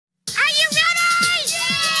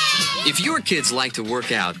If your kids like to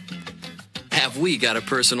work out, have we got a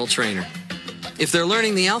personal trainer? If they're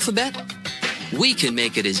learning the alphabet, we can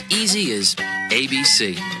make it as easy as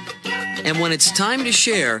ABC. And when it's time to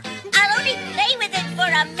share, I'll only play with it for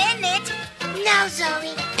a minute. No,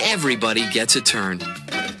 Zoe. Everybody gets a turn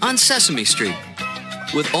on Sesame Street,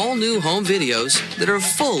 with all new home videos that are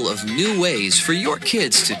full of new ways for your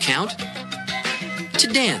kids to count, to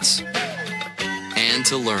dance, and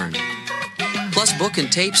to learn. Plus book and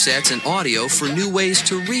tape sets and audio for new ways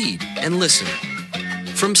to read and listen.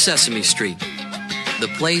 From Sesame Street, the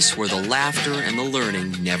place where the laughter and the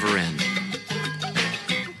learning never end.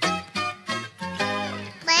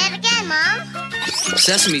 Play it again, Mom.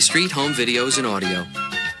 Sesame Street Home Videos and Audio.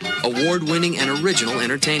 Award-winning and original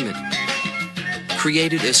entertainment.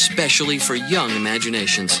 Created especially for young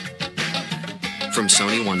imaginations. From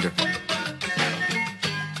Sony Wonder.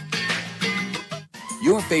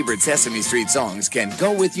 Your favorite Sesame Street songs can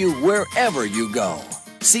go with you wherever you go.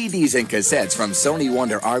 CDs and cassettes from Sony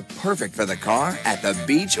Wonder are perfect for the car, at the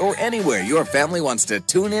beach, or anywhere your family wants to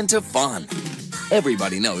tune into fun.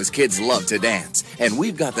 Everybody knows kids love to dance, and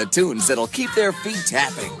we've got the tunes that'll keep their feet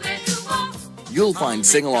tapping. You'll find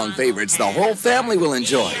sing-along favorites the whole family will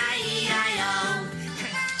enjoy.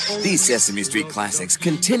 These Sesame Street classics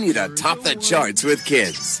continue to top the charts with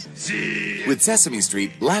kids. With Sesame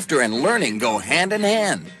Street, laughter and learning go hand in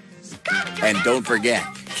hand. And don't forget,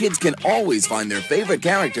 kids can always find their favorite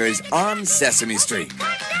characters on Sesame Street.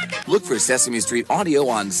 Look for Sesame Street Audio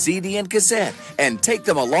on CD and cassette and take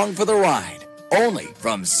them along for the ride. Only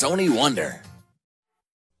from Sony Wonder.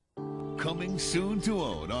 Coming soon to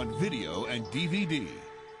own on video and DVD.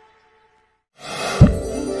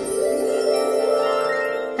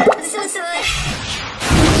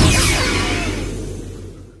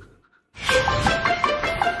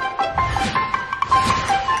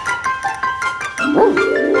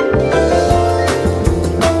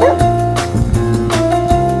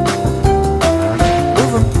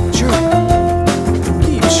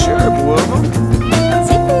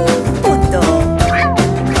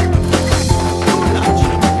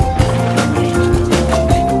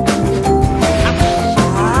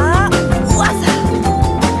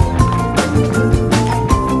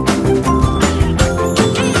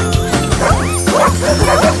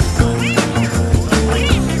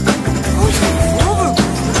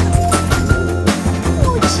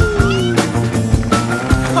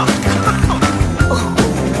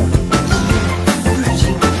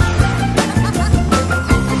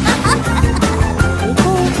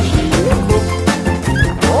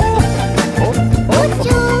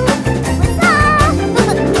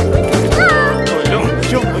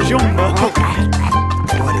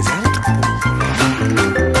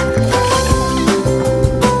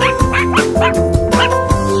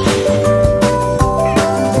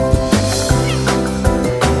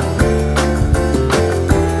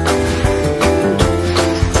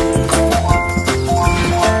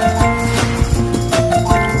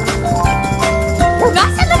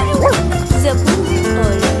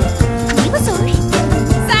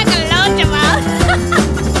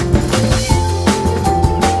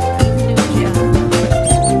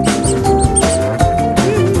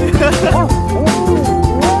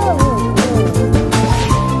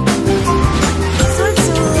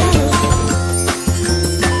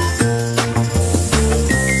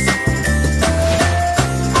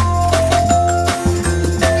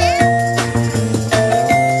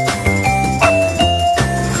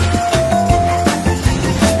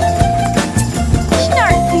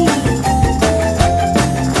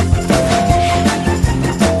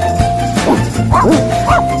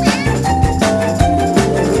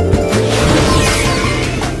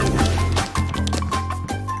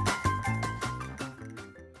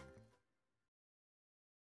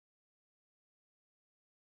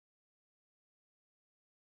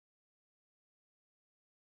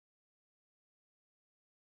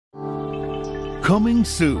 Coming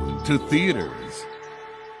soon to theaters.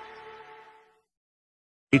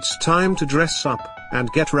 It's time to dress up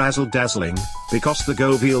and get razzle-dazzling, because the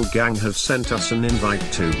Govil gang have sent us an invite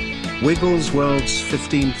to Wiggles World's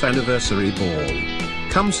 15th anniversary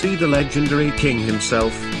ball. Come see the legendary king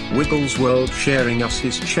himself, Wiggles World, sharing us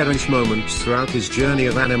his cherished moments throughout his journey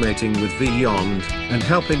of animating with Beyond, and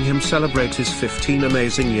helping him celebrate his 15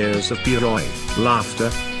 amazing years of pure joy,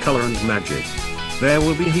 laughter, color and magic. There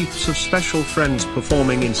will be heaps of special friends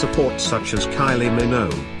performing in support, such as Kylie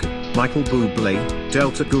Minogue, Michael Bublé,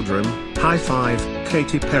 Delta Goodrem, High Five,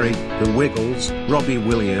 Katy Perry, The Wiggles, Robbie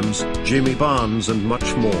Williams, Jimmy Barnes and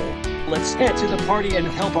much more. Let's head to the party and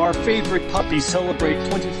help our favorite puppy celebrate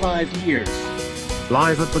 25 years.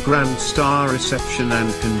 live at the Grand Star Reception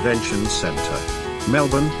and Convention Centre,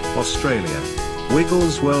 Melbourne, Australia.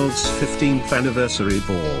 Wiggles World's 15th Anniversary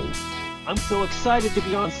Ball. I'm so excited to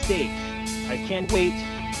be on stage. I can't wait.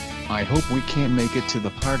 I hope we can make it to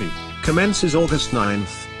the party. Commences August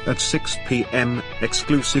 9th at 6 p.m.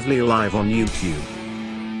 exclusively live on YouTube.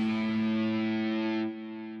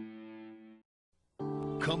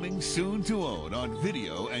 Coming soon to own on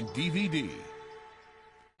video and DVD.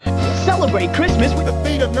 Celebrate Christmas with The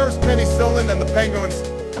feet of Nurse Penicillin and the penguins.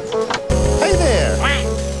 Hey there!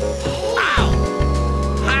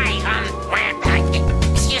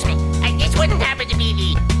 Excuse me. This wouldn't happen to be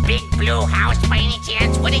the big blue house by any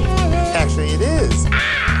chance, would it? Actually, it is.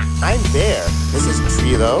 I'm Bear. This is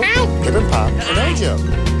Trilo, Pip and Pop, and Ojo.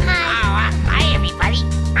 Hi, everybody.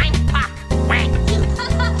 I'm Puck.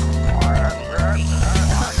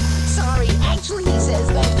 Sorry, actually he says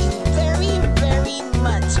thank you very, very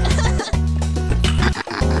much.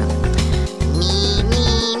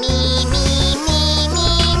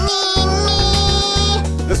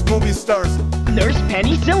 This movie stars Nurse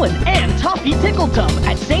Penicillin and Toffee Tickletum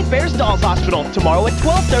at St. Bear's Dolls Hospital tomorrow at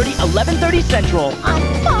 12:30, 11:30 Central. On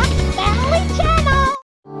Fox Family Channel.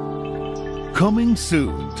 Coming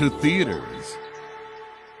soon to theaters.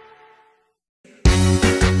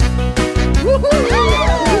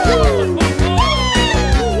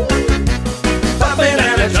 Popping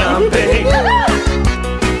and a jumping,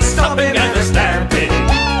 stomping and a stamping,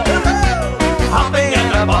 hopping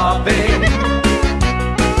and a bopping,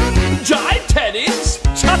 jive tennis,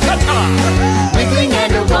 cha-cha-cha, Wiggling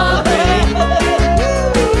and a wobbling,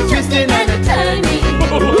 twisting and a turning,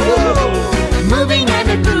 moving and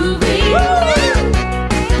a grooving,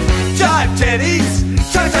 jive tennis,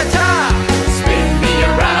 cha-cha-cha, spin me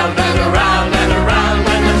around and around and around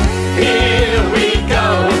and here we go.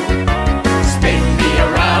 Spin me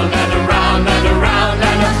around and around and around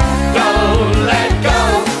and don't let go.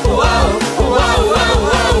 Whoa, whoa, whoa,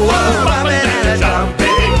 whoa, whoa, popping and a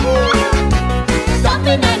jumping,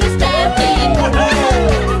 stomping and a stamping,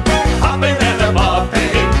 hopping and a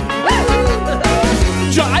bopping,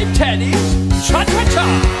 jive tennis, cha-cha-cha,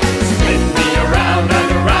 spin me around and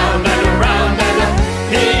around and around and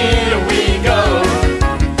here we go.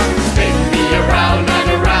 Spin me around and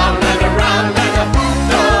around and around and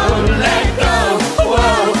don't let go.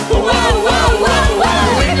 Whoa, whoa, whoa, whoa, whoa,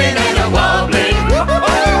 wiggling and a wobbling,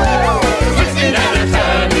 twisting and a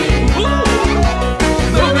turning,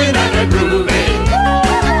 moving and a grooving,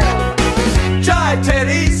 jive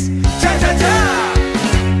tennis, cha-cha-cha,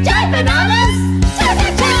 jive bananas,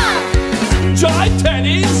 cha-cha-cha. jive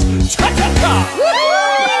tennis, cha-cha-cha.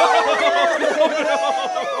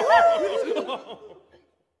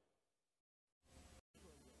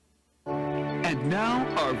 And now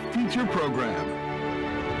our feature program.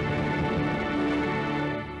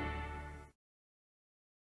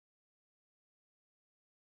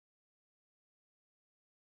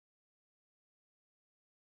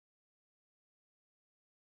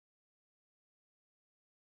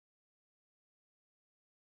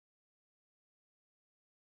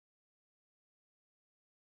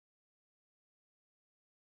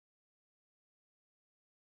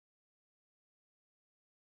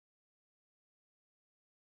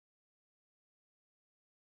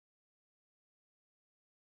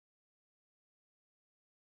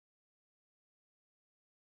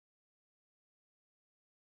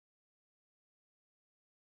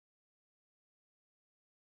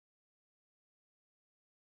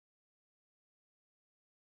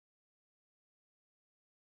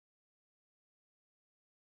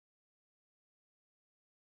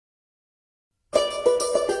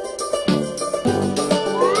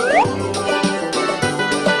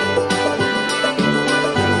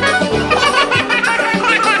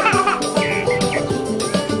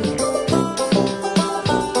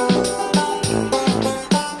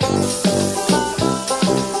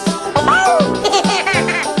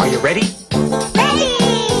 Are you ready?